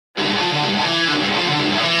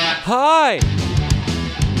Hi!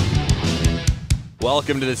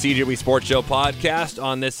 Welcome to the CJB Sports Show podcast.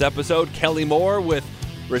 On this episode, Kelly Moore with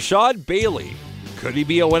Rashad Bailey. Could he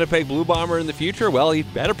be a Winnipeg Blue Bomber in the future? Well, he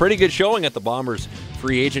had a pretty good showing at the Bombers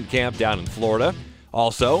free agent camp down in Florida.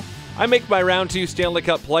 Also, I make my round 2 Stanley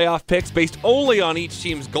Cup playoff picks based only on each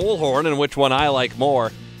team's goal horn and which one I like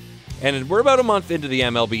more. And we're about a month into the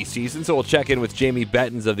MLB season, so we'll check in with Jamie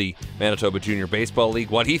Bettens of the Manitoba Junior Baseball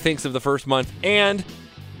League, what he thinks of the first month, and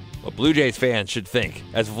what Blue Jays fans should think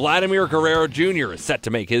as Vladimir Guerrero Jr. is set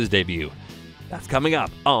to make his debut. That's coming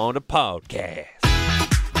up on the podcast.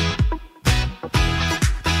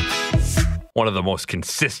 One of the most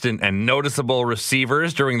consistent and noticeable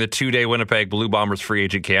receivers during the 2-day Winnipeg Blue Bombers free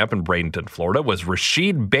agent camp in Bradenton, Florida was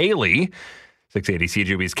Rashad Bailey. 680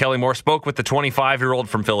 CJB's Kelly Moore spoke with the 25-year-old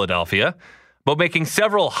from Philadelphia about making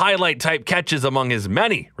several highlight-type catches among his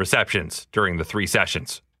many receptions during the 3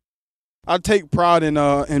 sessions. I take pride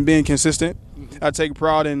in being consistent. I take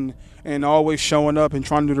pride in always showing up and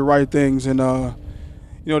trying to do the right things. And, the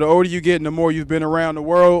older you get and the more you've been around the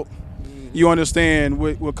world, you understand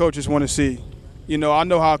what coaches want to see. I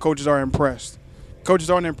know how coaches are impressed.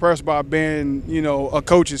 Coaches aren't impressed by being, a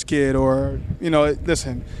coach's kid or,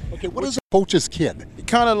 listen. Okay, what is a coach's kid?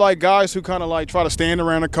 Kind of like guys who kind of like try to stand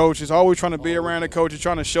around the coaches, always trying to be around the coaches,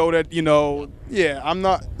 trying to show that, I'm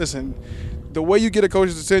not, listen, the way you get a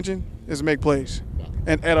coach's attention is make plays.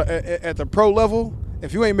 And at the pro level,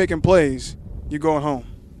 if you ain't making plays, you're going home.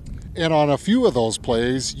 And on a few of those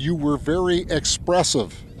plays, you were very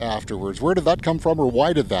expressive afterwards. Where did that come from, or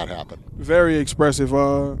why did that happen? Very expressive.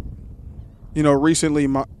 Recently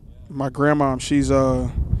my grandma, she's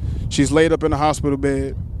laid up in the hospital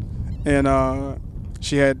bed, and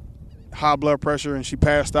she had high blood pressure, and she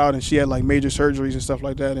passed out, and she had like major surgeries and stuff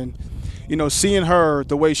like that. And seeing her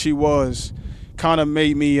the way she was kind of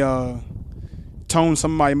made me tone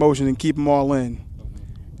some of my emotions and keep them all in.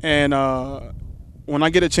 And when I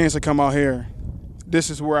get a chance to come out here, this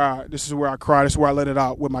is where I cry. This is where I let it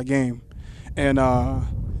out with my game. And I'm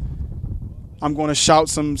going to shout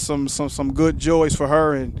some good joys for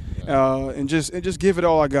her and just give it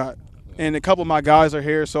all I got. And a couple of my guys are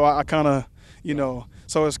here, so I kind of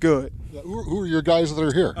so it's good. Who are your guys that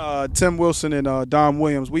are here? Tim Wilson and Dom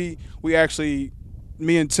Williams. We actually,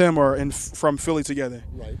 me and Tim are from Philly together.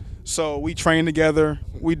 Right. So we train together.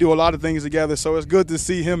 We do a lot of things together. So it's good to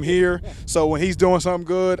see him here. So when he's doing something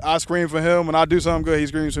good, I scream for him. When I do something good, he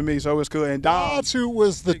screams for me. So it's good. And Dom, that's who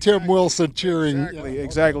was the Tim Wilson cheering.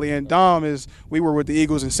 Exactly. And Dom we were with the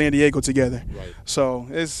Eagles in San Diego together. Right. So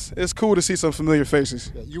it's cool to see some familiar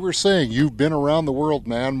faces. You were saying you've been around the world,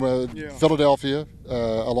 man. Philadelphia,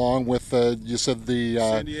 along with you said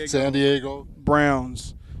the San Diego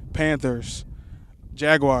Browns, Panthers,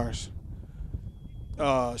 Jaguars.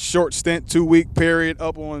 Short stint, 2-week period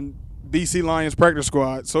up on BC Lions practice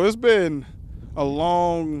squad. So it's been a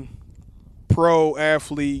long pro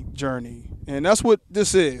athlete journey. And that's what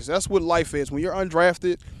this is. That's what life is. When you're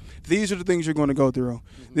undrafted, these are the things you're going to go through.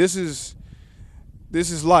 Mm-hmm. This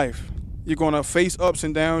is life. You're going to face ups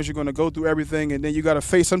and downs. You're going to go through everything, and then you got to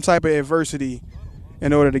face some type of adversity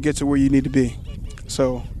in order to get to where you need to be.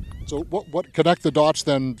 So what connect the dots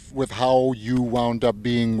then with how you wound up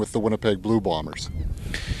being with the Winnipeg Blue Bombers?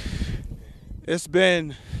 It's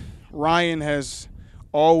been, Ryan has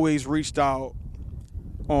always reached out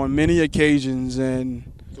on many occasions,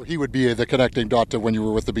 and so he would be the connecting dot to when you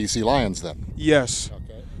were with the BC Lions then? Yes.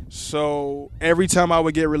 Okay. So every time I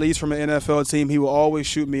would get released from an NFL team, he would always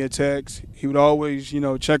shoot me a text. He would always,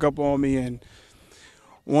 check up on me. And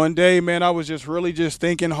one day, man, I was just really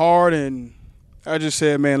thinking hard, and I just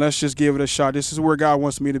said, man, let's just give it a shot. This is where God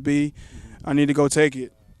wants me to be. I need to go take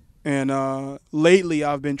it. And lately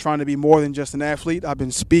I've been trying to be more than just an athlete. I've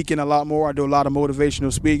been speaking a lot more. I do a lot of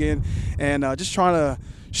motivational speaking and just trying to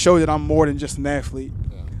show that I'm more than just an athlete.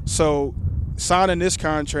 Yeah. So signing this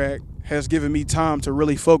contract has given me time to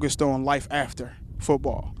really focus on life after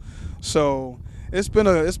football. So it's been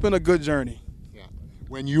a good journey.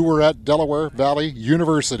 When you were at Delaware Valley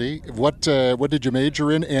University, what did you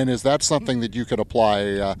major in, and is that something that you could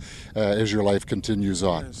apply as your life continues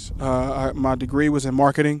on? Yes. My degree was in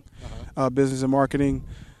marketing, business and marketing.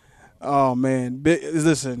 Oh, man.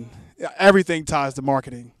 Listen, everything ties to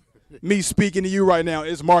marketing. Me speaking to you right now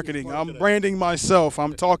is marketing. I'm branding myself.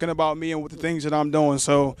 I'm talking about me and with the things that I'm doing.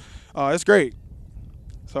 So it's great.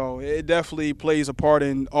 So it definitely plays a part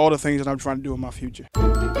in all the things that I'm trying to do in my future.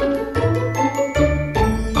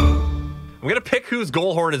 I'm going to pick whose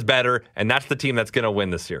goal horn is better, and that's the team that's going to win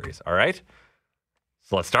the series, all right?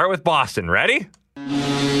 So let's start with Boston. Ready?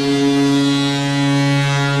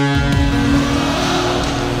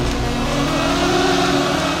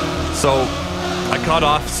 So I cut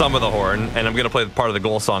off some of the horn, and I'm going to play part of the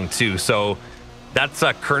goal song too. So that's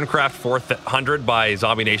Kerncraft 400 by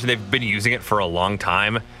Zombie Nation. They've been using it for a long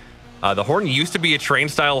time. The horn used to be a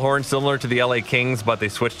train-style horn similar to the LA Kings, but they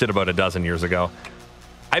switched it about a dozen years ago.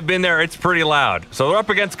 I've been there. It's pretty loud. So they're up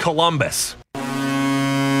against Columbus.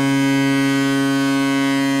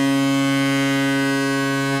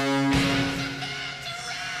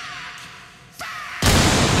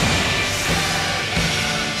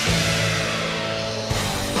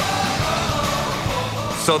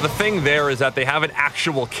 So the thing there is that they have an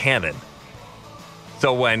actual cannon.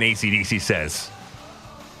 So when AC/DC says,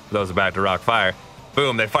 for those about to rock fire,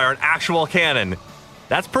 boom, they fire an actual cannon.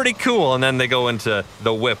 That's pretty cool. And then they go into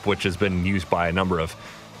the whip, which has been used by a number of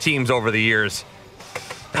teams over the years.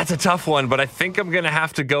 That's a tough one, but I think I'm going to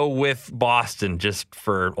have to go with Boston just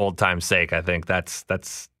for old time's sake. I think that's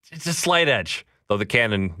it's a slight edge, though the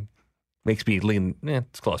cannon makes me lean.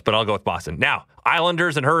 It's close, but I'll go with Boston. Now,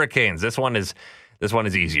 Islanders and Hurricanes. This one is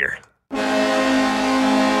easier.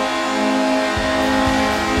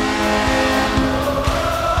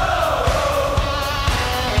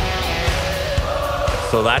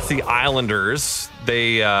 So that's the Islanders.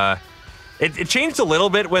 They it changed a little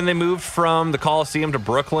bit when they moved from the Coliseum to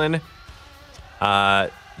Brooklyn.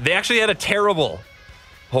 They actually had a terrible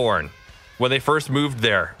horn when they first moved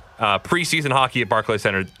there. Preseason hockey at Barclays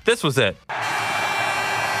Center. This was it.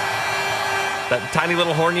 That tiny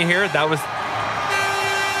little horn you hear, that was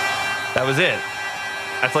it.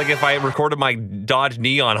 That's like if I recorded my Dodge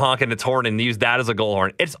Neon honking its horn and used that as a goal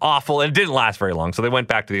horn. It's awful, and it didn't last very long, so they went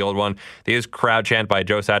back to the old one. They used Crowd Chant by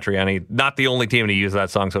Joe Satriani. Not the only team to use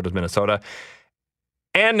that song, so does Minnesota.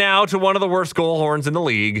 And now to one of the worst goal horns in the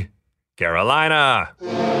league, Carolina.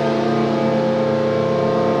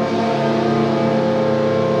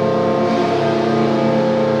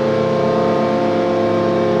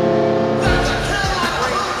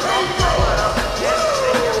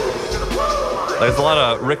 There's a lot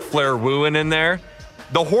of Ric Flair wooing in there.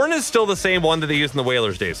 The horn is still the same one that they used in the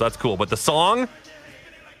Whalers days, so that's cool. But the song,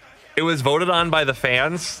 it was voted on by the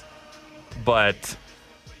fans, but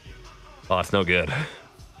it's no good.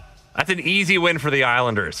 That's an easy win for the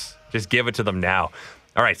Islanders. Just give it to them now.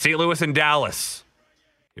 All right, St. Louis and Dallas.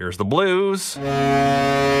 Here's the Blues.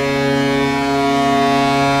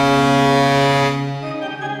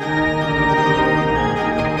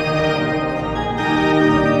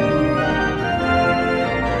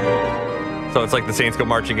 So it's like the Saints go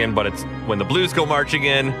marching in, but it's when the Blues go marching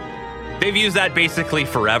in. They've used that basically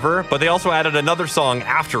forever, but they also added another song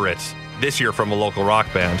after it this year from a local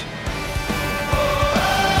rock band.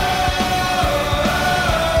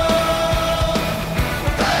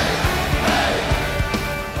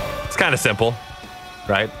 It's kind of simple,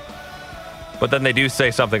 right? But then they do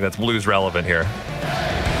say something that's blues relevant here.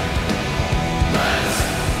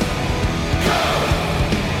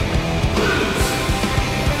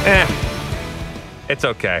 It's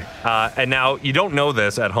okay. And now, you don't know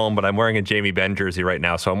this at home, but I'm wearing a Jamie Benn jersey right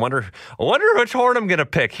now, so I wonder which horn I'm going to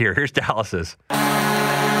pick here. Here's Dallas's.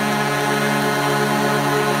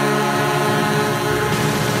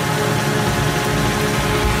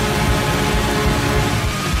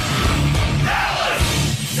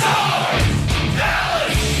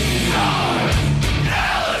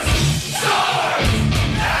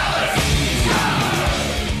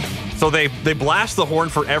 So they blast the horn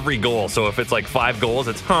for every goal. So if it's like 5 goals,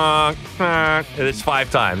 it's honk, honk, and it's 5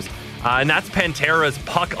 times. And that's Pantera's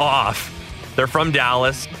Puck Off. They're from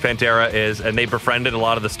Dallas, Pantera is, and they befriended a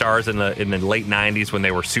lot of the stars in the late 90s when they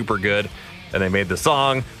were super good. And they made the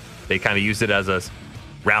song. They kind of used it as a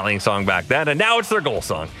rallying song back then, and now it's their goal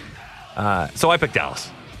song. So I picked Dallas.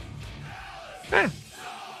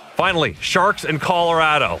 Finally, Sharks and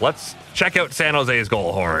Colorado. Let's check out San Jose's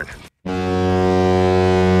goal horn.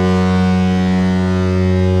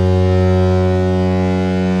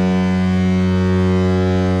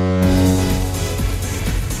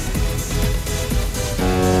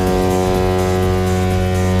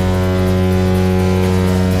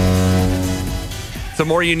 A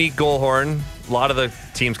more unique goal horn. A lot of the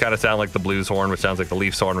teams kind of sound like the Blues horn, which sounds like the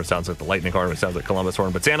Leafs horn, which sounds like the Lightning horn, which sounds like Columbus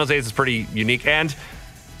horn. But San Jose's is pretty unique. And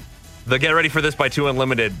the Get Ready for This by 2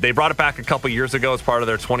 Unlimited, they brought it back a couple years ago as part of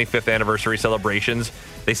their 25th anniversary celebrations.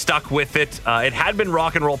 They stuck with it. It had been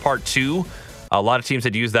Rock and Roll Part 2. A lot of teams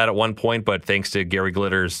had used that at one point, but thanks to Gary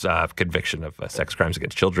Glitter's conviction of sex crimes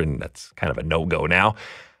against children, that's kind of a no-go now.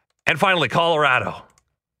 And finally, Colorado.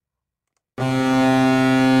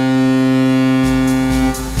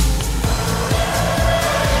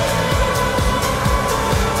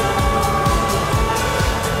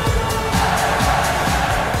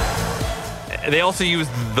 They also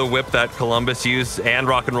used the whip that Columbus used, and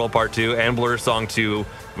Rock and Roll Part 2, and Blur Song 2.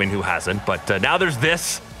 I mean, who hasn't? But now there's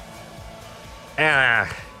this.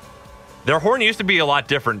 Their horn used to be a lot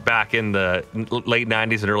different back in the late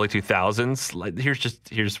 90s and early 2000s.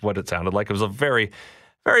 Here's what it sounded like. It was a very,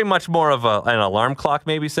 very much more of an alarm clock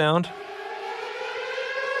maybe sound.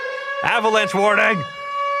 Avalanche warning!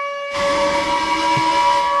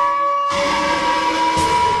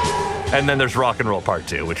 And then there's Rock and Roll Part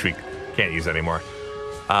 2, which we can't use anymore.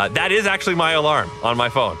 That is actually my alarm on my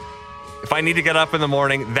phone. If I need to get up in the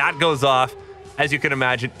morning, that goes off. As you can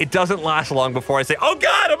imagine, it doesn't last long before I say, oh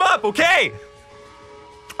God, I'm up, okay.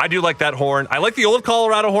 I do like that horn. I like the old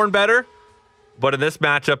Colorado horn better, but in this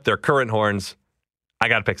matchup, their current horns, I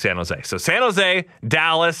got to pick San Jose. So San Jose,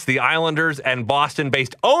 Dallas, the Islanders, and Boston,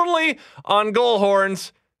 based only on goal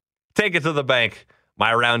horns. Take it to the bank.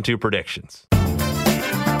 My round 2 predictions.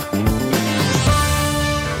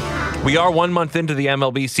 We are 1 month into the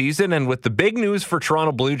MLB season, and with the big news for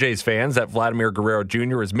Toronto Blue Jays fans that Vladimir Guerrero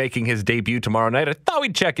Jr. is making his debut tomorrow night, I thought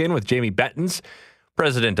we'd check in with Jamie Bettens,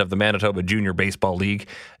 president of the Manitoba Junior Baseball League.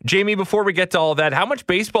 Jamie, before we get to all that, how much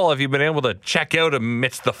baseball have you been able to check out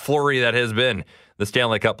amidst the flurry that has been the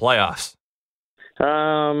Stanley Cup playoffs?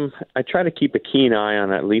 I try to keep a keen eye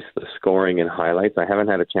on at least the scoring and highlights. I haven't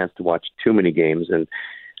had a chance to watch too many games, and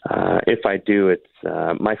if I do, it's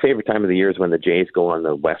my favorite time of the year is when the Jays go on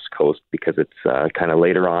the West Coast, because it's kind of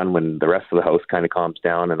later on when the rest of the house kind of calms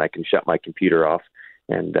down and I can shut my computer off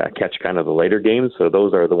and catch kind of the later games. So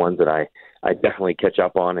those are the ones that I definitely catch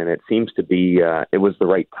up on, and it seems to be it was the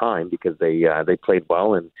right time because they played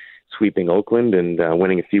well in sweeping Oakland and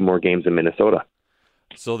winning a few more games in Minnesota.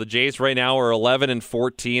 So the Jays right now are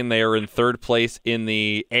 11-14. They are in third place in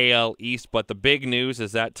the AL East, but the big news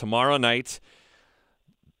is that tomorrow night,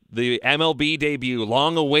 the MLB debut,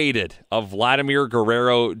 long awaited, of Vladimir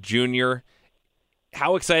Guerrero Jr.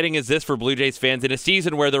 How exciting is this for Blue Jays fans in a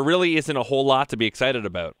season where there really isn't a whole lot to be excited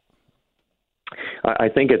about? I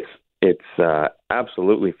think it's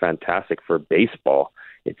absolutely fantastic for baseball.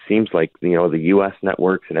 It seems like, the U.S.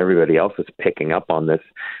 networks and everybody else is picking up on this,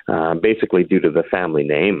 basically due to the family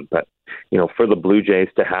name. But, for the Blue Jays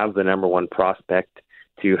to have the number one prospect,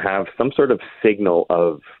 to have some sort of signal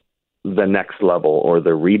of the next level or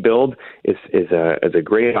the rebuild is a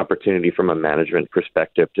great opportunity from a management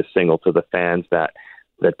perspective to signal to the fans that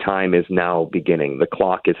the time is now beginning. The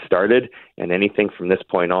clock is started, and anything from this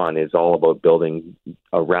point on is all about building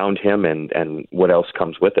around him and what else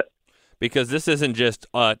comes with it. Because this isn't just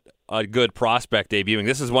a good prospect debuting.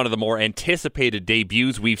 This is one of the more anticipated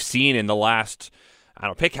debuts we've seen in the last,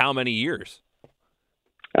 pick how many years.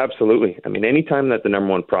 Absolutely. I mean, anytime that the number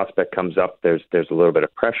one prospect comes up, there's a little bit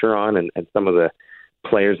of pressure on, and some of the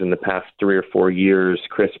players in the past 3 or 4 years,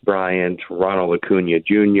 Chris Bryant, Ronald Acuna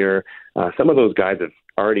Jr., some of those guys have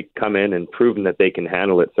already come in and proven that they can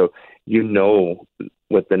handle it. So,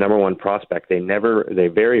 with the number one prospect, they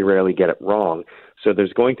very rarely get it wrong. So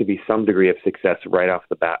there's going to be some degree of success right off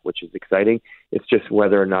the bat, which is exciting. It's just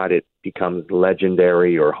whether or not it becomes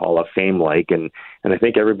legendary or Hall of Fame-like, and I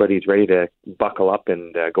think everybody's ready to buckle up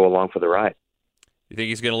and go along for the ride. You think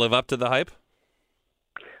he's going to live up to the hype?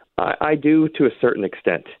 I do, to a certain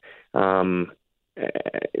extent. I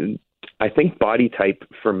think body type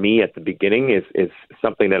for me at the beginning is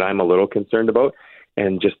something that I'm a little concerned about,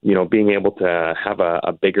 and just being able to have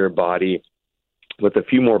a bigger body with a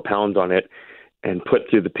few more pounds on it and put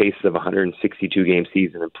through the paces of a 162-game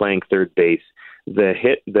season and playing third base.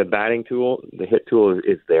 The batting tool, the hit tool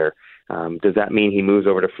is there. Does that mean he moves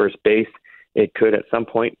over to first base? It could at some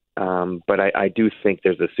point, but I do think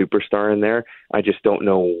there's a superstar in there. I just don't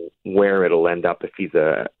know where it'll end up, if he's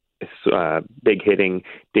a big hitting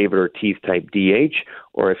David Ortiz type DH,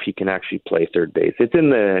 or if he can actually play third base. It's in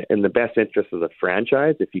the best interest of the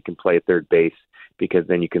franchise if you can play third base, because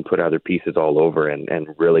then you can put other pieces all over and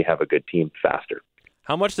really have a good team faster.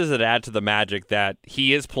 How much does it add to the magic that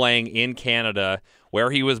he is playing in Canada,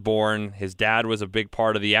 where he was born? His dad was a big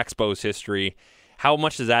part of the Expos history. How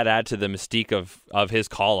much does that add to the mystique of his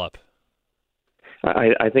call-up?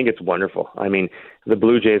 I think it's wonderful. I mean, the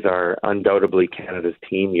Blue Jays are undoubtedly Canada's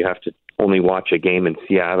team. You have to only watch a game in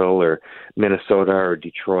Seattle or Minnesota or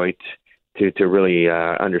Detroit to really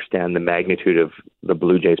understand the magnitude of the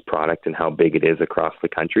Blue Jays product and how big it is across the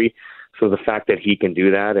country. So the fact that he can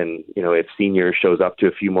do that, and if Senior shows up to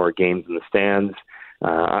a few more games in the stands,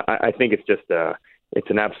 I think it's just it's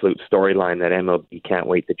an absolute storyline that MLB can't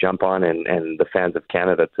wait to jump on, and the fans of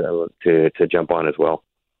Canada to jump on as well.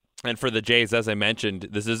 And for the Jays, as I mentioned,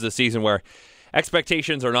 this is the season where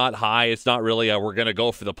expectations are not high. It's not really we're going to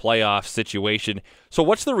go for the playoff situation. So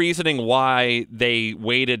what's the reasoning why they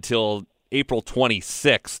waited till April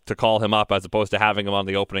 26th to call him up as opposed to having him on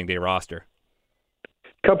the opening day roster?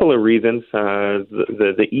 Couple of reasons.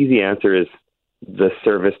 The easy answer is the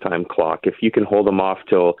service time clock. If you can hold him off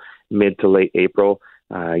till mid to late April,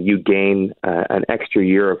 you gain an extra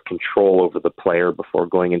year of control over the player before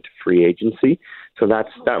going into free agency. So that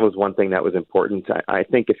was one thing that was important. I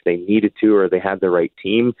think if they needed to or they had the right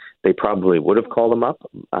team, they probably would have called him up.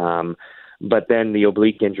 But then the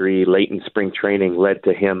oblique injury late in spring training led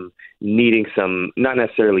to him needing some, not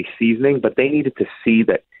necessarily seasoning, but they needed to see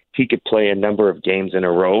that he could play a number of games in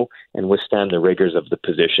a row and withstand the rigors of the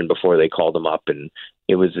position before they called him up. And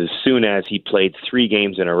it was as soon as he played 3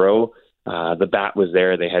 games in a row, the bat was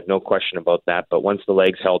there. They had no question about that. But once the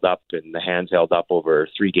legs held up and the hands held up over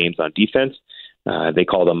 3 games on defense, they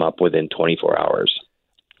called him up within 24 hours.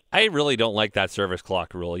 I really don't like that service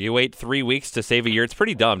clock rule. You wait 3 weeks to save a year. It's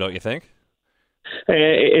pretty dumb, don't you think?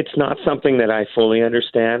 It's not something that I fully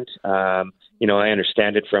understand. I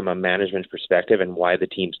understand it from a management perspective and why the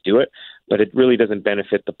teams do it, but it really doesn't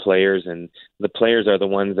benefit the players, and the players are the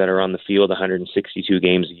ones that are on the field 162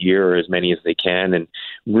 games a year or as many as they can, and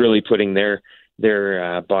really putting their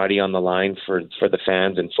body on the line for the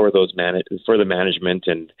fans and for the management.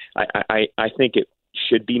 And I think it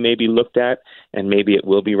should be maybe looked at, and maybe it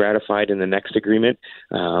will be ratified in the next agreement.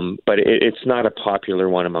 But it's not a popular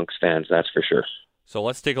one amongst fans, that's for sure. So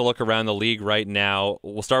let's take a look around the league right now.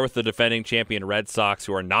 We'll start with the defending champion Red Sox,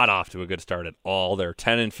 who are not off to a good start at all. They're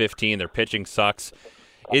 10-15. Their pitching sucks.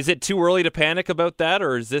 Is it too early to panic about that,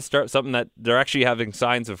 or is this something that they're actually having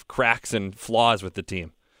signs of cracks and flaws with the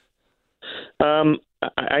team?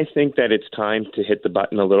 I think that it's time to hit the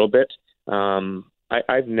button a little bit.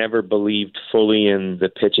 I've never believed fully in the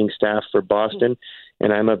pitching staff for Boston,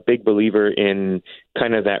 and I'm a big believer in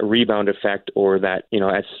kind of that rebound effect, or that,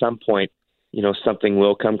 at some point, something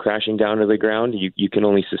will come crashing down to the ground. You can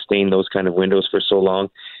only sustain those kind of windows for so long.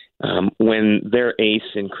 When their ace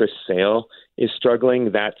in Chris Sale is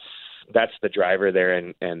struggling, that's the driver there,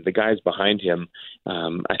 and the guys behind him.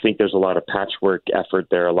 I think there's a lot of patchwork effort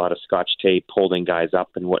there, a lot of scotch tape holding guys up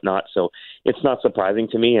and whatnot. So it's not surprising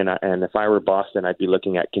to me. And if I were Boston, I'd be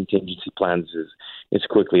looking at contingency plans as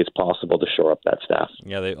quickly as possible to shore up that staff.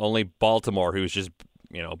 Yeah, only Baltimore, who's just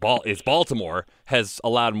Baltimore, has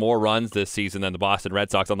allowed more runs this season than the Boston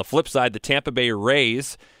Red Sox. On the flip side, the Tampa Bay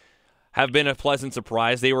Rays have been a pleasant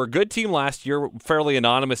surprise. They were a good team last year, fairly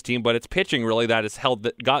anonymous team, but it's pitching really that has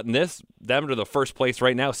gotten them to the first place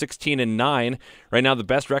right now, 16-9. Right now, the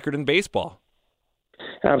best record in baseball.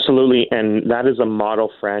 Absolutely, and that is a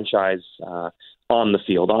model franchise on the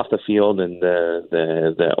field. Off the field, and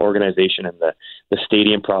the organization and the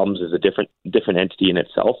stadium problems is a different entity in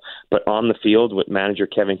itself. But on the field, what manager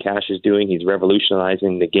Kevin Cash is doing, he's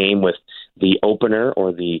revolutionizing the game with the opener,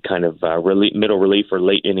 or the kind of middle relief or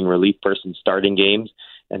late inning relief person starting games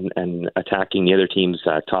and attacking the other team's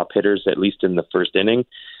top hitters, at least in the first inning.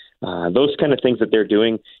 Those kind of things that they're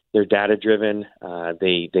doing, they're data driven.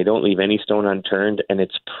 They don't leave any stone unturned, and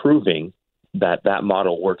it's proving that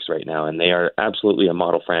model works right now, and they are absolutely a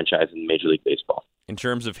model franchise in Major League Baseball. In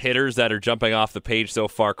terms of hitters that are jumping off the page so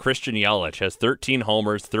far, Christian Yelich has 13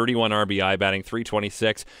 homers, 31 RBI, batting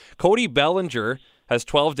 .326. Cody Bellinger has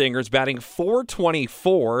 12 dingers, batting .424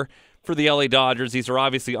 for the LA Dodgers. These are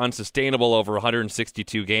obviously unsustainable over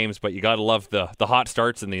 162 games, but you got to love the hot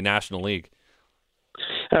starts in the National League.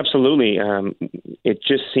 Absolutely. It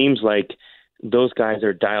just seems like those guys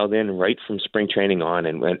are dialed in right from spring training on.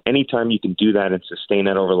 And anytime you can do that and sustain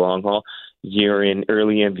that over the long haul, you're in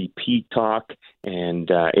early MVP talk. And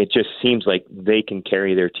it just seems like they can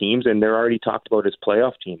carry their teams. And they're already talked about as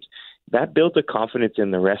playoff teams. That builds a confidence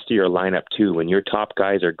in the rest of your lineup, too. When your top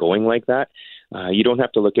guys are going like that, you don't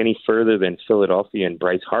have to look any further than Philadelphia and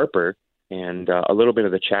Bryce Harper. And a little bit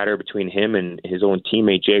of the chatter between him and his own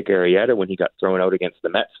teammate, Jake Arrieta, when he got thrown out against the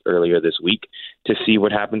Mets earlier this week, to see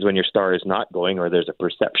what happens when your star is not going, or there's a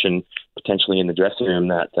perception potentially in the dressing room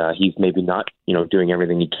that he's maybe not, doing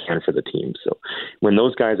everything he can for the team. So when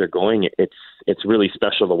those guys are going, it's really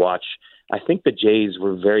special to watch. I think the Jays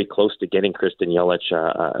were very close to getting Christian Yelich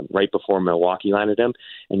right before Milwaukee landed him,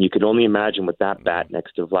 and you could only imagine what that bat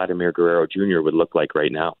next to Vladimir Guerrero Jr. would look like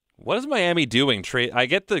right now. What is Miami doing? I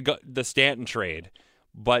get the Stanton trade,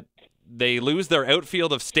 but they lose their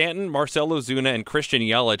outfield of Stanton, Marcell Ozuna, and Christian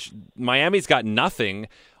Yelich. Miami's got nothing.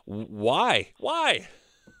 Why?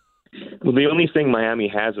 Well, the only thing Miami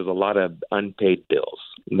has is a lot of unpaid bills.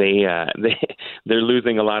 They're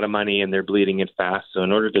losing a lot of money, and they're bleeding it fast. So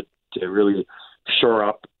in order to really shore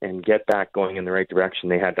up and get back going in the right direction,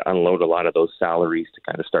 they had to unload a lot of those salaries to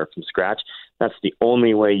kind of start from scratch. That's the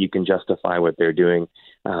only way you can justify what they're doing.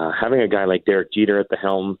 Having a guy like Derek Jeter at the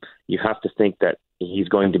helm, you have to think that he's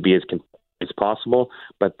going to be as competitive as possible,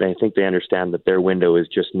 but I think they understand that their window is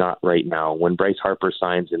just not right now. When Bryce Harper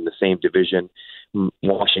signs in the same division,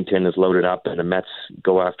 Washington is loaded up, and the Mets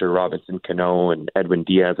go after Robinson Cano and Edwin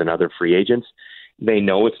Diaz and other free agents. They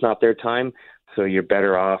know it's not their time, so you're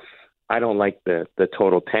better off. I don't like the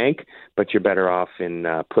total tank, but you're better off in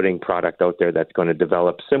putting product out there that's going to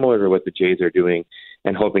develop similar to what the Jays are doing,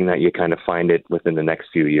 and hoping that you kind of find it within the next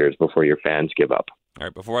few years before your fans give up. All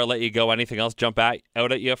right, before I let you go, anything else jump out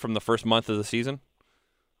at you from the first month of the season?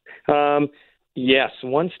 Yes,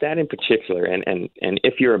 one stat in particular, and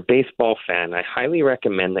if you're a baseball fan, I highly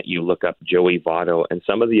recommend that you look up Joey Votto and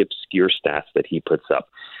some of the obscure stats that he puts up.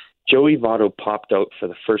 Joey Votto popped out for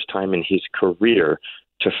the first time in his career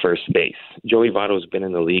to first base. Joey Votto's been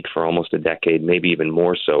in the league for almost a decade, maybe even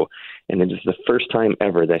more so, and it is the first time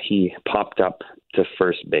ever that he popped up to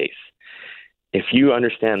first base. If you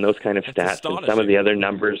understand those kind of stats and some of the other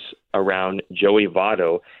numbers around Joey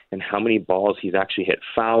Votto and how many balls he's actually hit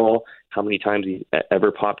foul, how many times he's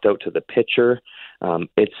ever popped out to the pitcher,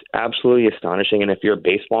 it's absolutely astonishing. And if you're a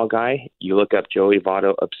baseball guy, you look up Joey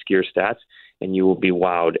Votto obscure stats, and you will be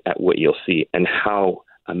wowed at what you'll see and how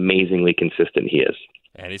amazingly consistent he is.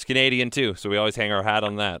 And he's Canadian, too, so we always hang our hat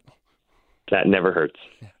on that. That never hurts.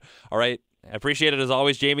 All right. I appreciate it as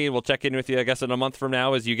always, Jamie. We'll check in with you, I guess, in a month from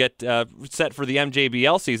now as you get set for the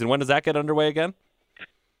MJBL season. When does that get underway again?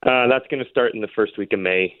 That's going to start in the first week of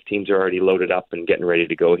May. Teams are already loaded up and getting ready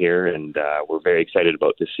to go here, and we're very excited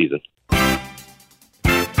about this season.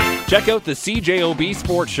 Check out the CJOB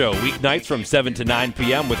Sports Show weeknights from 7 to 9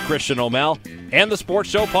 p.m. with Christian O'Mell and the Sports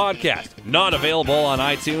Show podcast. Not available on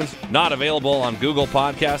iTunes, not available on Google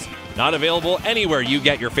Podcasts, not available anywhere you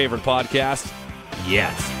get your favorite podcasts.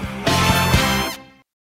 Yes.